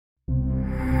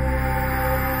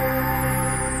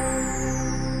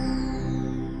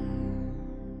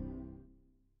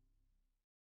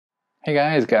Hey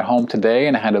guys, got home today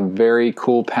and I had a very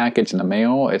cool package in the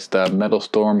mail. It's the Metal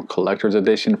Storm Collector's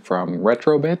Edition from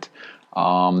Retrobit.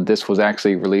 This was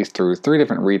actually released through three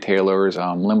different retailers.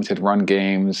 Limited Run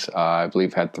Games, I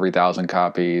believe, had 3,000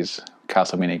 copies.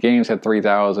 Castlevania Games had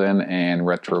 3,000, and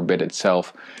Retrobit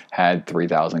itself had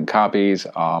 3,000 copies.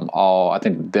 I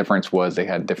think the difference was they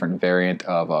had different variant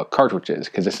of cartridges,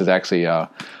 because this is actually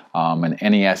an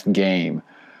NES game.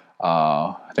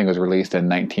 I think it was released in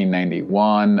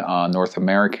 1991, North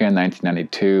America,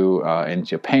 1992 in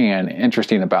Japan.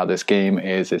 Interesting about this game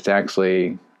is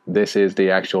this is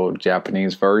the actual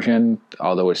Japanese version,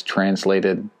 although it's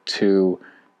translated to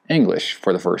English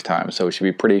for the first time. So it should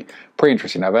be pretty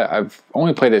interesting. I've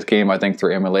only played this game, I think,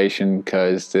 through emulation,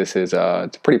 because it's a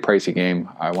pretty pricey game.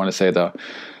 I want to say the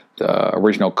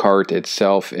original cart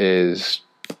itself is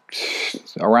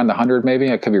around 100,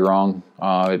 maybe. I could be wrong.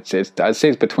 I'd say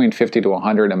it's between 50 to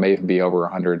 100, and may even be over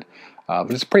 100.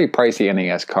 But it's a pretty pricey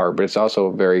NES card, but it's also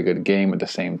a very good game at the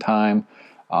same time.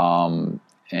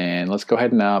 And let's go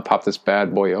ahead and pop this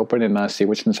bad boy open and see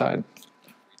what's inside.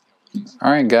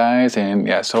 All right, guys, and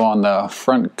yeah, so on the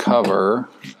front cover,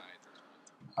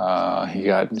 you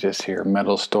got just here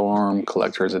Metal Storm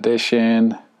Collector's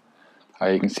Edition.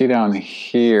 You can see down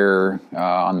here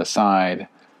on the side,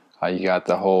 you got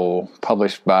the whole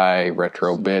published by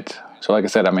Retrobit. So like I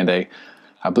said, I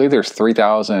believe there's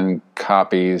 3,000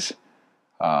 copies.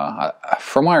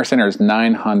 From what I understand, there's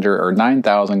 900 or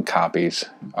 9,000 copies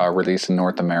released in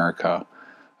North America.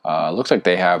 Looks like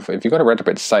they have, if you go to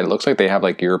Retrobit's site, it looks like they have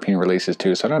like European releases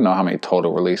too. So I don't know how many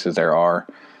total releases there are.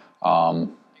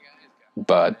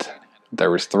 But there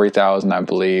was 3,000, I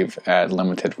believe, at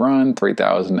Limited Run,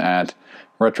 3,000 at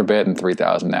Retrobit, and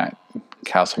 3,000 at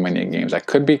Castlevania Games. I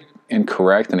could be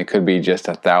incorrect, and it could be just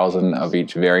 1,000 of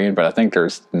each variant, but I think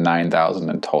there's 9,000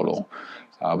 in total.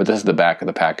 But this is the back of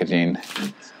the packaging.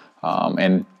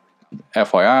 And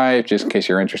FYI, just in case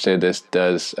you're interested, this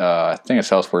does, I think it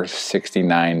sells for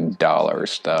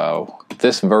 $69.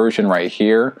 This version right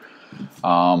here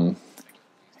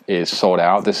is sold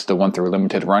out. This is the one through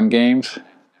Limited Run Games.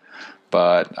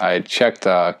 But I checked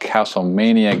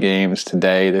Castlevania Games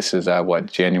today. This is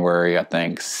January, I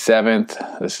think,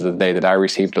 7th. This is the day that I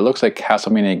received. It looks like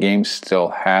Castlevania Games still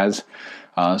has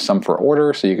some for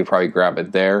order, so you could probably grab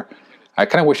it there. I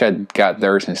kind of wish I'd got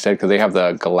theirs instead, because they have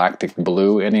the Galactic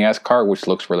Blue NES cart, which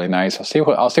looks really nice.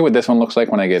 I'll see what this one looks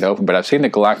like when I get it open. But I've seen the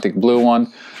Galactic Blue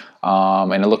one,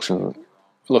 and it looks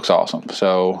awesome.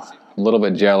 So a little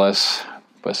bit jealous.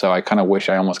 But so I kind of wish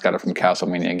I almost got it from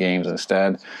Castlevania Games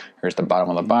instead. Here's the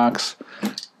bottom of the box.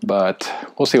 But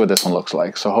we'll see what this one looks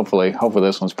like. So hopefully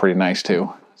this one's pretty nice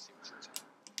too.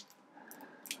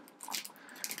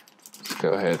 Let's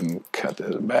go ahead and cut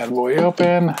this bad boy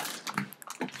open.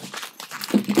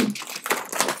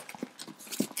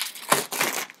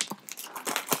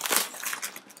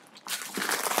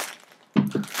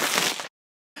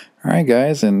 Alright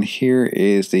guys, and here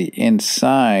is the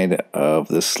inside of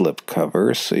the slip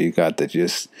cover. So you got the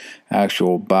just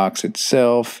actual box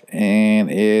itself, and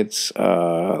it's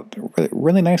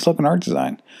really nice looking art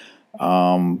design.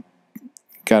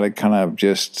 Got it kind of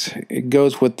just, it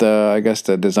goes with the, I guess,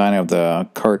 the design of the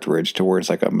cartridge, to where it's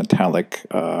like a metallic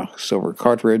silver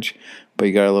cartridge, but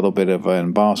you got a little bit of an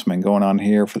embossment going on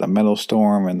here for the Metal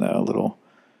Storm and the little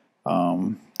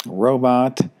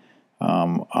robot.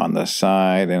 On the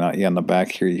side, and on the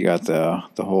back here, you got the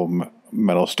whole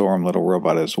Metal Storm little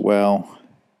robot as well.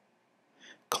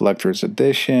 Collector's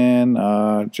Edition,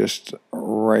 just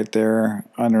right there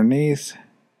underneath.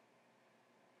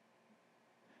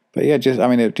 But yeah,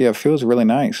 it feels really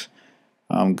nice.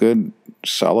 Good,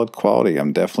 solid quality.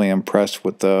 I'm definitely impressed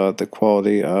with the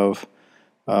quality of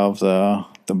the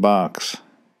box.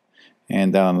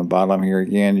 And down on the bottom here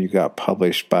again, you got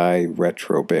published by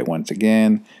Retrobit once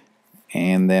again.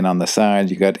 And then on the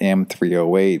side, you got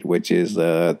M308, which is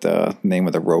the name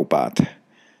of the robot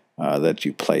that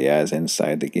you play as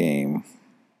inside the game.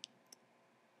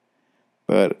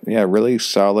 But yeah, really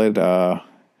solid box.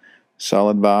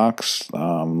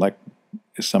 Like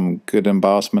some good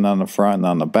embossment on the front and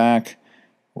on the back.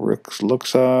 Looks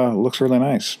really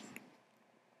nice.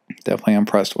 Definitely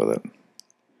impressed with it. I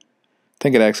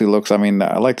think it actually looks, I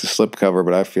like the slip cover,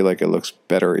 but I feel like it looks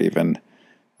better even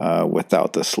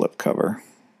without the slip cover.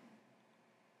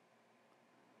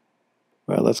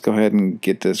 Well, let's go ahead and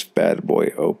get this bad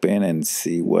boy open and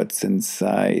see what's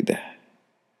inside.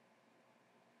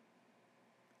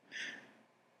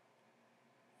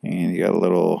 And you got a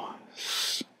little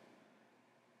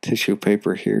tissue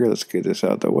paper here. Let's get this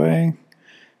out of the way.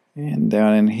 And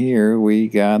down in here we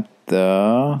got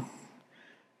the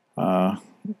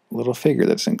little figure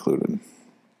that's included.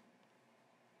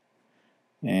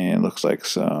 And it looks like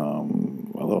a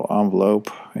little envelope,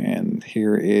 and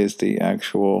here is the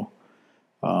actual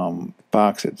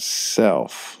box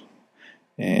itself.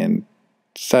 And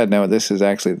side note, this is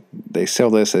actually, they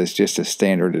sell this as just a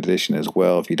standard edition as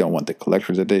well. If you don't want the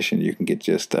collector's edition, you can get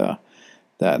just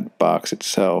that box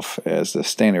itself as the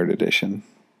standard edition.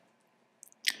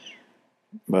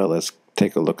 But let's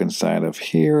take a look inside of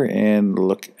here and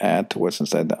look at what's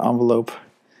inside the envelope.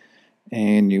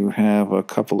 And you have a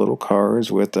couple little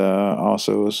cards with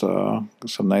also some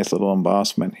nice little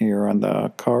embossment here on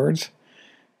the cards.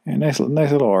 And nice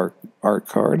little art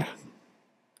card.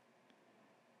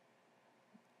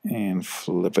 And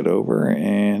flip it over,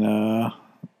 and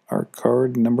art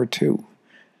card number 2.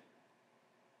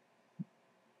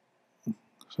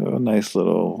 So nice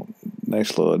little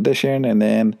addition. And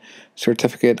then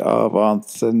certificate of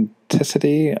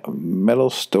authenticity, Metal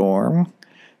Storm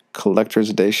collector's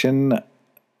edition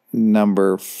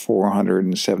number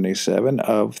 477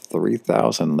 of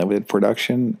 3000 limited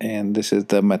production, and this is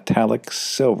the metallic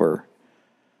silver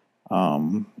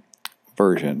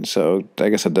version. So I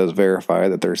guess it does verify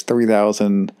that there's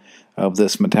 3,000 of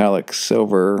this metallic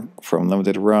silver from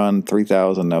limited run,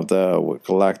 3,000 of the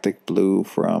galactic blue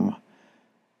from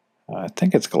I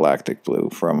think it's galactic blue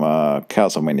from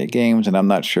Castlevania Games, and I'm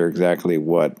not sure exactly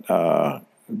what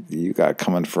you got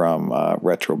coming from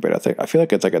Retrobit. I feel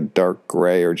like it's like a dark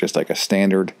gray or just like a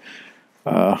standard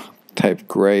type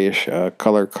grayish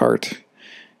color cart.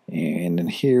 And in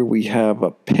here we have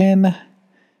a pen,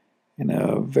 and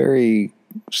a very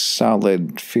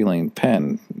solid feeling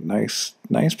pen. Nice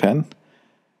pen.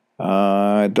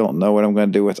 I don't know what I'm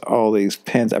going to do with all these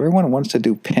pens. Everyone wants to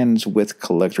do pens with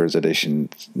collector's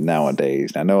editions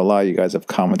nowadays. I know a lot of you guys have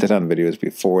commented on videos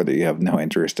before that you have no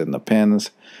interest in the pens.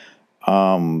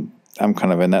 I'm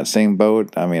kind of in that same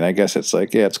boat. I mean, I guess it's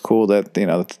like, yeah, it's cool that,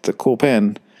 it's a cool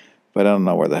pen, but I don't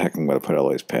know where the heck I'm going to put all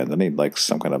these pens. I need like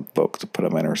some kind of book to put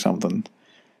them in or something.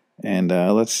 And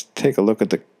let's take a look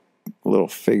at the little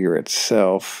figure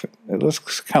itself. It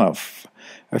looks kind of,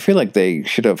 I feel like they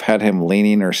should have had him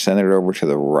leaning or centered over to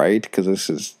the right, because this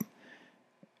is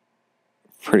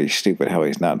pretty stupid how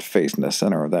he's not facing the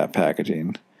center of that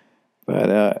packaging.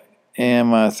 But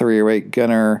M308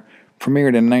 Gunner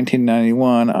premiered in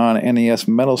 1991 on NES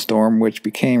Metal Storm, which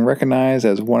became recognized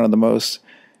as one of the most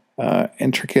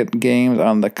intricate games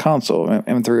on the console.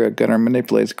 M308 Gunner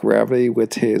manipulates gravity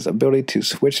with his ability to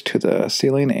switch to the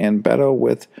ceiling and battle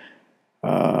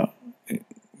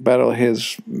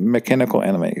his mechanical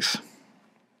enemies.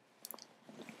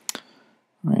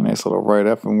 All right, nice little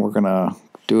write-up, and we're going to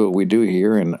do what we do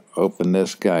here and open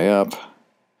this guy up.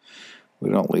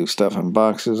 We don't leave stuff in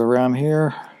boxes around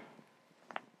here.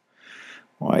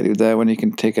 Why do that when you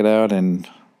can take it out and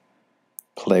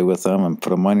play with them and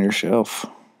put them on your shelf?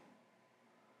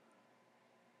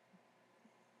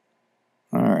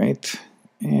 All right,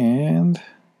 and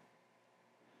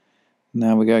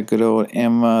now we got good old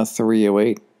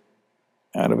M308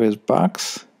 out of his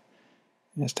box.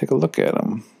 Let's take a look at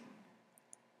him.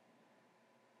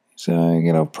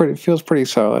 So, feels pretty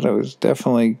solid. It was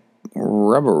definitely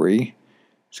rubbery.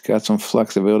 He's got some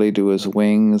flexibility to his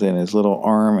wings and his little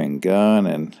arm and gun,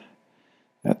 and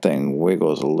that thing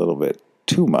wiggles a little bit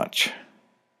too much.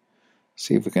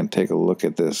 See if we can take a look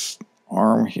at this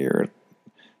arm here.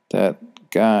 That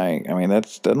guy, I mean,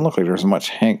 that doesn't look like there's much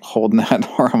Hank holding that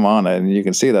arm on it, and you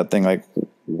can see that thing like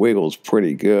wiggles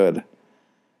pretty good.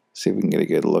 See if we can get a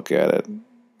good look at it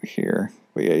here.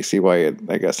 But yeah, you see why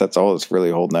I guess that's all that's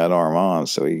really holding that arm on.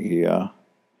 So he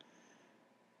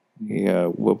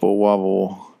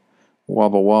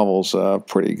wobbles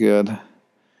pretty good.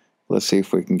 Let's see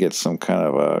if we can get some kind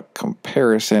of a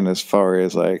comparison as far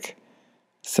as like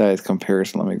size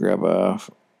comparison. Let me grab a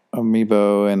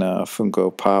Amiibo and a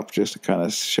Funko Pop just to kind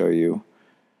of show you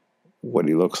what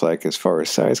he looks like as far as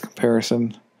size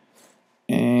comparison.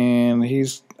 And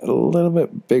he's a little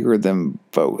bit bigger than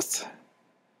both.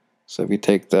 So if you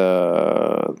take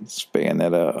the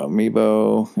Bayonetta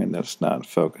Amiibo, and that's not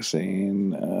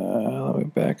focusing, let me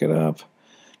back it up.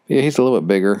 Yeah, he's a little bit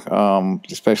bigger,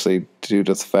 especially due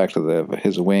to the fact that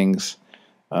his wings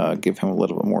give him a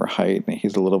little bit more height, and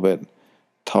he's a little bit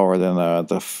taller than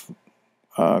the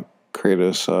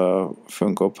Kratos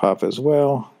Funko Pop as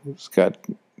well. He's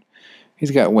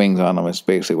got wings on him. It's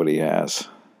basically what he has.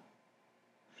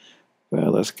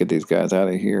 Well, let's get these guys out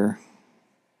of here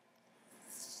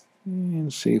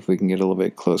and see if we can get a little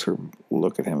bit closer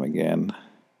look at him again.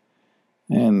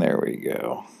 And there we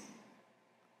go.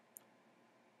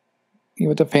 Yeah,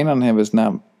 but the paint on him is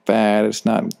not bad. It's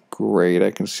not great.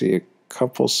 I can see a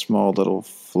couple small little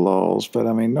flaws, but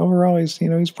I mean, overall,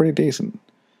 he's pretty decent.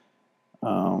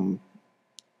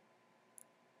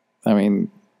 I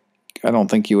mean, I don't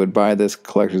think you would buy this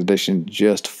collector's edition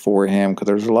just for him because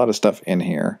there's a lot of stuff in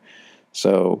here.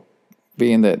 So,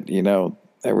 being that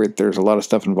there's a lot of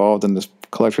stuff involved in this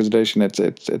collector's edition, it's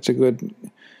a good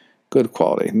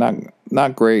quality.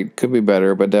 Not great, could be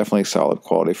better, but definitely solid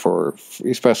quality for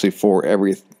especially for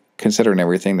considering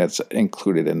everything that's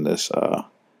included in this.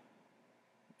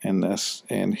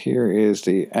 And here is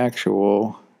the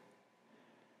actual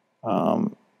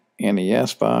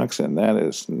NES box, and that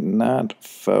is not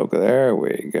focused. There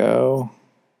we go.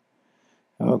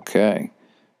 Okay.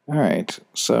 All right.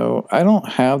 So I don't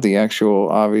have the actual,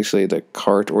 obviously, the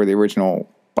cart or the original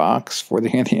box for the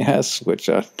NES, which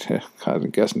I'm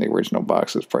guessing the original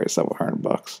box is probably several $100.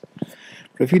 But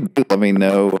if you do, let me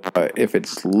know if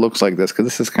it looks like this, because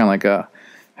this is kind of like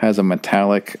has a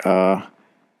metallic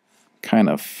kind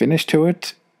of finish to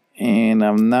it, and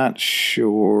I'm not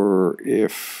sure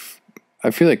if I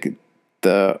feel like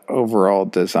the overall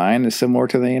design is similar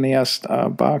to the NES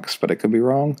box, but I could be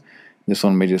wrong. This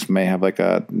one may have like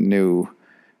a new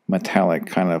metallic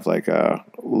kind of like a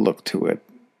look to it,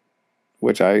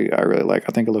 which I really like.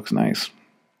 I think it looks nice.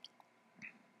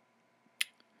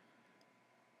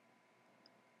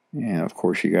 And of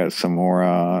course, you got some more,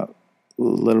 a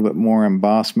little bit more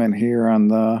embossment here on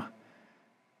the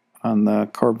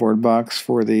cardboard box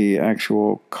for the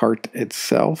actual cart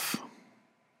itself.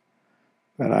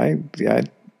 But I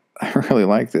really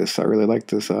like this. I really like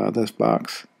this this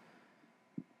box.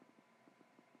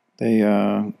 They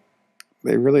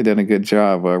really did a good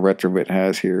job. Retrobit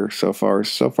has here so far.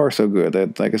 So far, so good.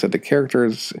 Like I said, the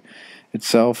characters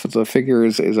itself, the figure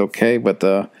is okay, but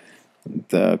the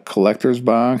collector's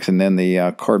box and then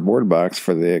the cardboard box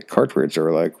for the cartridge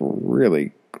are like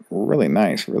really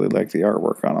nice. Really like the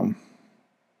artwork on them.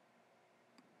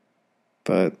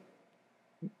 But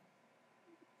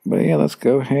yeah, let's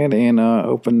go ahead and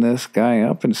open this guy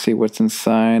up and see what's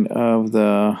inside of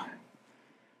the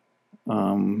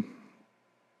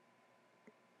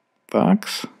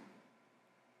box.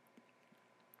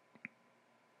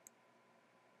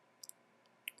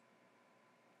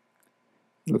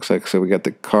 Looks like, so we got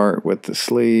the cart with the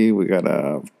sleeve, we got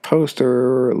a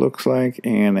poster, it looks like,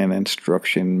 and an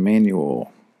instruction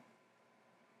manual.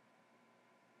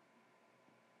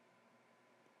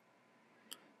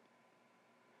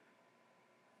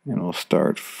 And we'll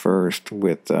start first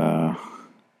with, take a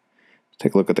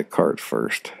look at the cart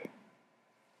first.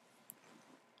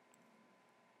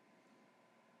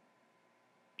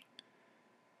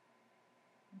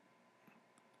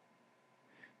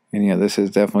 And yeah, this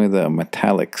is definitely the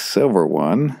metallic silver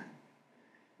one.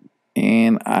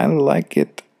 And I like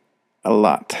it a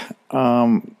lot.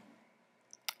 I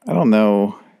don't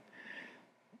know.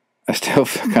 I still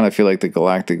kind of feel like the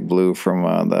galactic blue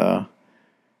from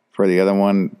for the other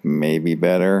one may be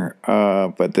better.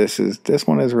 But this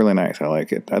one is really nice. I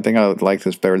like it. I think I would like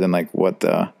this better than like what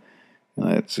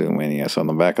let's zoom in. Yes, on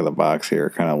the back of the box here,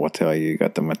 kind of will tell you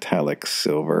got the metallic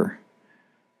silver.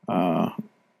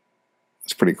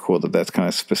 It's pretty cool that that's kind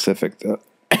of specific,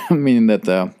 meaning that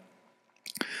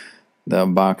the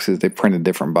boxes, they printed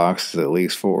different boxes at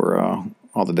least for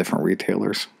all the different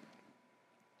retailers.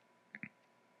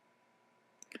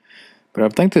 But I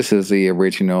think this is the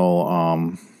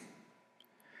original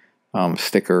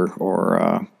sticker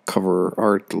or cover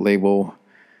art label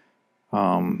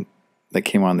that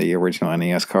came on the original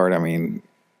NES card. I mean,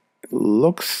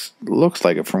 looks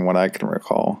like it from what I can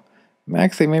recall.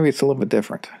 Actually, maybe it's a little bit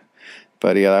different.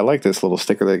 But yeah, I like this little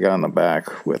sticker they got on the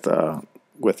back with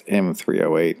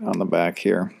M308 on the back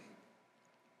here.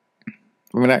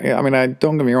 I mean,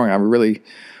 don't get me wrong.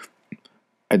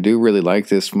 I do really like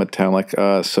this metallic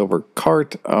silver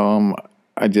cart. I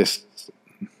don't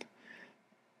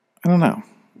know.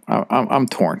 I'm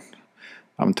torn.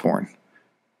 I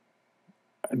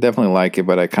definitely like it,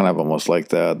 but I kind of almost like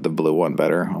the blue one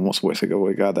better. Almost wish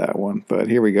we got that one. But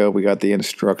here we go. We got the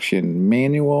instruction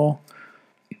manual.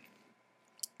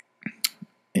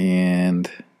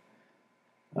 And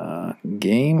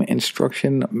game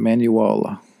instruction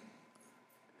manual.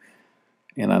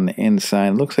 And on the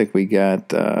inside, looks like we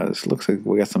got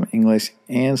some English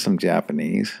and some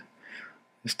Japanese.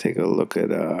 Let's take a look at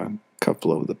a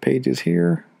couple of the pages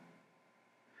here.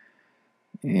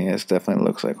 Yeah, it definitely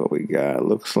looks like what we got.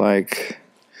 Looks like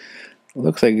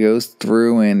it goes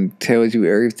through and tells you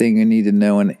everything you need to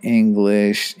know in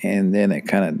English, and then it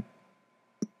kind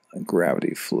of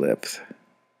gravity flips.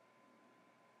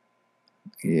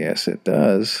 Yes, it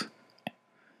does.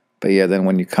 But yeah, then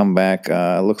when you come back,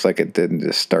 it looks like it then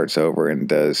just starts over and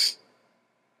does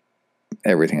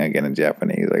everything again in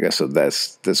Japanese. I guess so.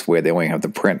 That's this way they only have to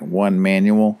print one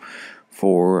manual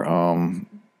for,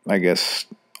 I guess,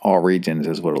 all regions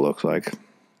is what it looks like.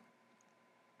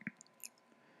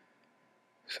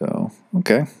 So,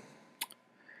 okay.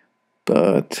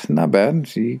 But not bad.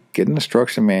 So you get an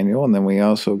instruction manual, and then we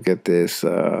also get this,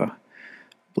 I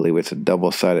believe it's a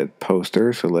double-sided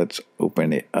poster. So let's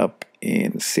open it up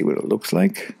and see what it looks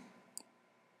like.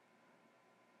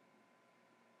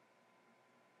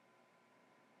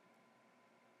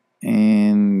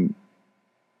 And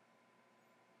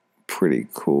pretty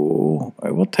cool.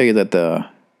 I will tell you that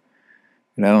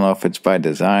and I don't know if it's by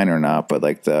design or not, but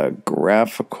like the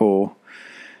graphical,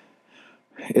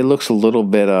 it looks a little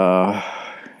bit,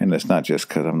 and it's not just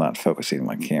because I'm not focusing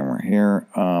my camera here.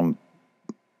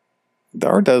 The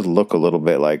art does look a little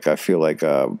bit like, I feel like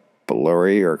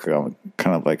blurry or kind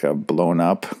of like a blown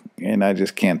up, and I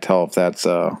just can't tell if that's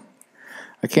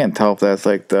I can't tell if that's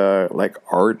like the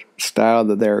art style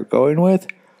that they're going with,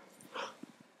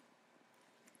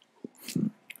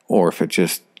 or if it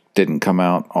just didn't come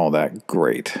out all that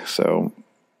great. So,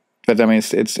 but I mean,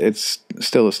 it's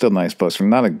still a nice poster.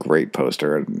 Not a great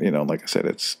poster, you know. Like I said,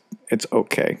 it's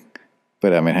okay.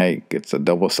 But I mean, hey, it's a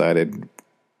double-sided,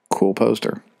 cool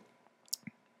poster.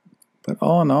 But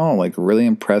all in all, like really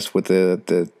impressed with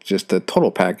just the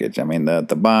total package. I mean, the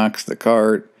box, the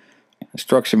cart,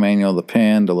 instruction manual, the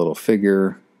pen, the little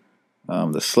figure,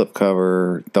 the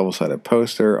slipcover, double-sided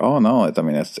poster. All in all, I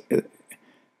mean,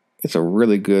 it's a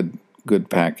really good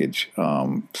package.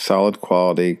 Solid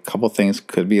quality. Couple things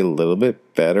could be a little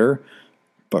bit better,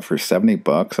 but for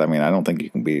 $70, I mean, I don't think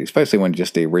you can beat, especially when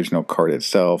just the original cart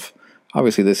itself.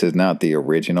 Obviously, this is not the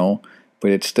original,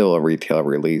 but it's still a retail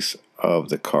release of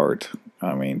the cart.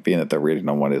 I mean, being that the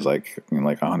original one is like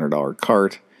 $100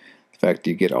 cart, the fact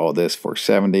you get all this for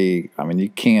 $70, I mean,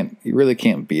 you really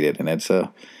can't beat it, and it's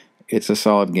a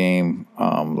solid game.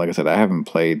 Like I said, I haven't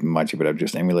played much of it. I've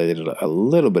just emulated a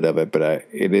little bit of it, but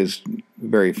it is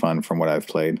very fun from what I've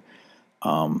played.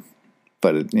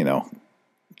 But you know,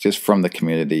 just from the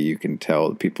community, you can tell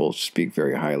that people speak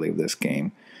very highly of this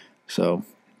game. So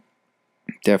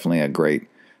definitely a great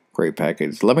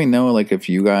package. Let me know like if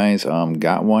you guys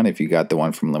got one, if you got the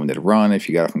one from Limited Run, if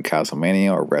you got it from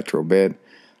Castlemania or Retrobit,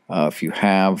 if you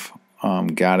have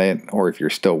got it, or if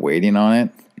you're still waiting on it,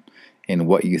 and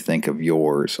what you think of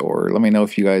yours. Or let me know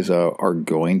if you guys are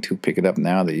going to pick it up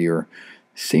now that you're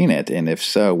seeing it, and if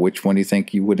so, which one do you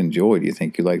think you would enjoy? Do you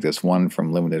think you like this one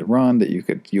from Limited Run that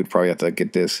you'd probably have to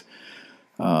get this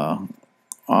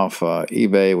off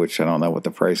eBay, which I don't know what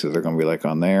the prices are going to be like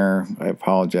on there. I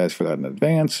apologize for that in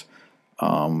advance.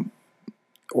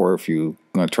 Or if you're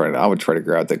going to try it, I would try to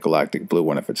grab the Galactic Blue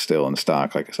one if it's still in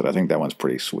stock. Like I said, I think that one's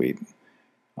pretty sweet.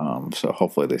 So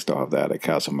hopefully they still have that at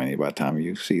Castlemania by the time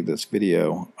you see this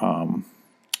video.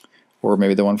 Or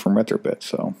maybe the one from Retrobit.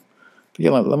 So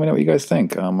yeah, let me know what you guys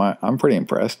think. I'm pretty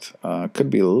impressed. Could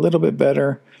be a little bit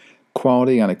better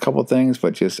quality on a couple things,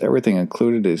 but just everything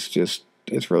included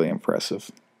it's really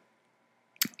impressive.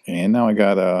 And now I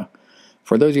got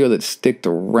for those of you that sticked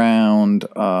around,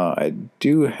 I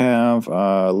do have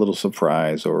a little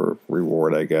surprise or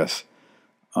reward, I guess.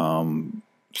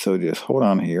 So just hold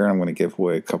on here. I'm going to give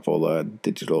away a couple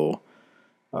digital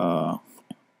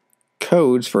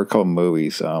codes for a couple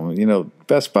movies. You know,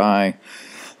 Best Buy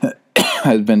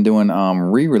has been doing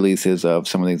re-releases of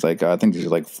some of these, like I think these are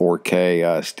like 4K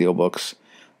steelbooks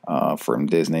from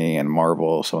Disney and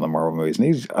Marvel, some of the Marvel movies. And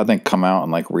these, I think, come out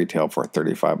and like retail for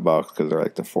 $35 because they're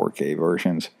like the 4K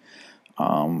versions.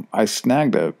 I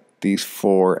snagged these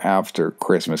 4 after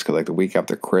Christmas because like the week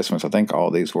after Christmas, I think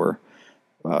all these were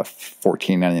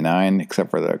 $14.99,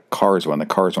 except for the Cars one. The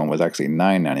Cars one was actually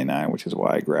 $9.99, which is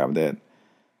why I grabbed it.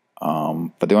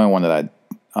 But the only one that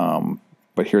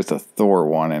but here's the Thor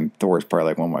one, and Thor is probably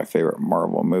like one of my favorite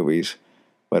Marvel movies.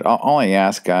 But all I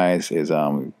ask, guys, is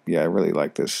yeah, I really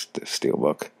like this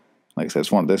steelbook. Like I said,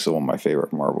 this is one of my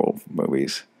favorite Marvel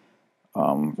movies.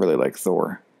 Really like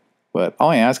Thor. But all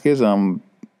I ask is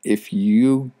if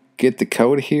you get the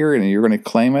code here and you're going to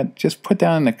claim it, just put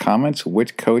down in the comments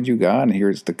which code you got, and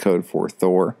here's the code for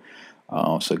Thor.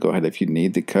 So go ahead, if you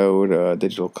need the code,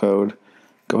 digital code,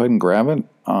 go ahead and grab it.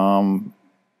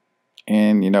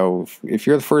 And, you know, if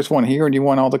you're the first one here and you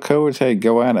want all the codes, hey,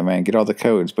 go at it, man. Get all the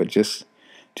codes. But just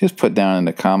put down in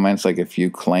the comments, like, if you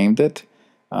claimed it.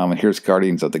 And here's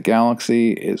Guardians of the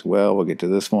Galaxy as well. We'll get to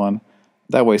this one.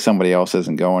 That way somebody else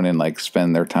isn't going and, like,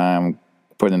 spend their time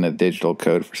putting in a digital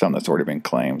code for something that's already been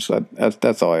claimed. So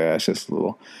that's all I ask. Just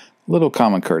a little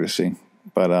common courtesy.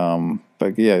 But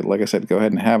yeah, like I said, go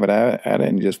ahead and have it at it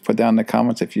and just put down in the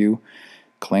comments if you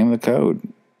claim the code.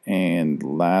 And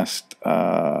lastly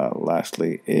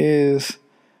is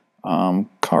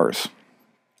Cars.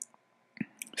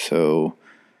 So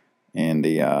in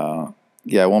the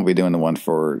Yeah, I won't be doing the one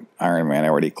for Iron Man. I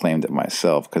already claimed it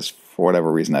myself because for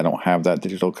whatever reason I don't have that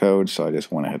digital code, so I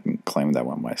just went ahead and claimed that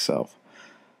one myself.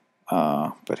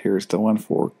 But here's the one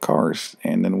for Cars,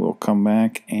 and then we'll come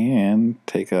back and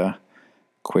take a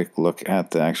quick look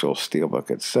at the actual steelbook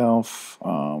itself.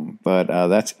 But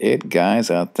that's it, guys.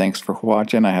 Thanks for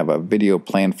watching. I have a video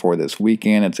planned for this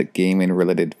weekend. It's a gaming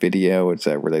related video. It's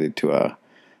related to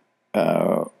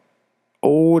a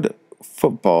old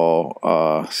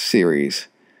football series,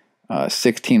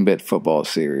 16-bit football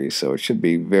series. So it should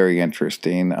be very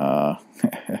interesting.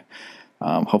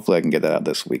 Hopefully I can get that out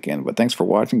this weekend. But thanks for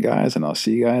watching, guys, and I'll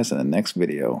see you guys in the next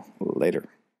video. Later.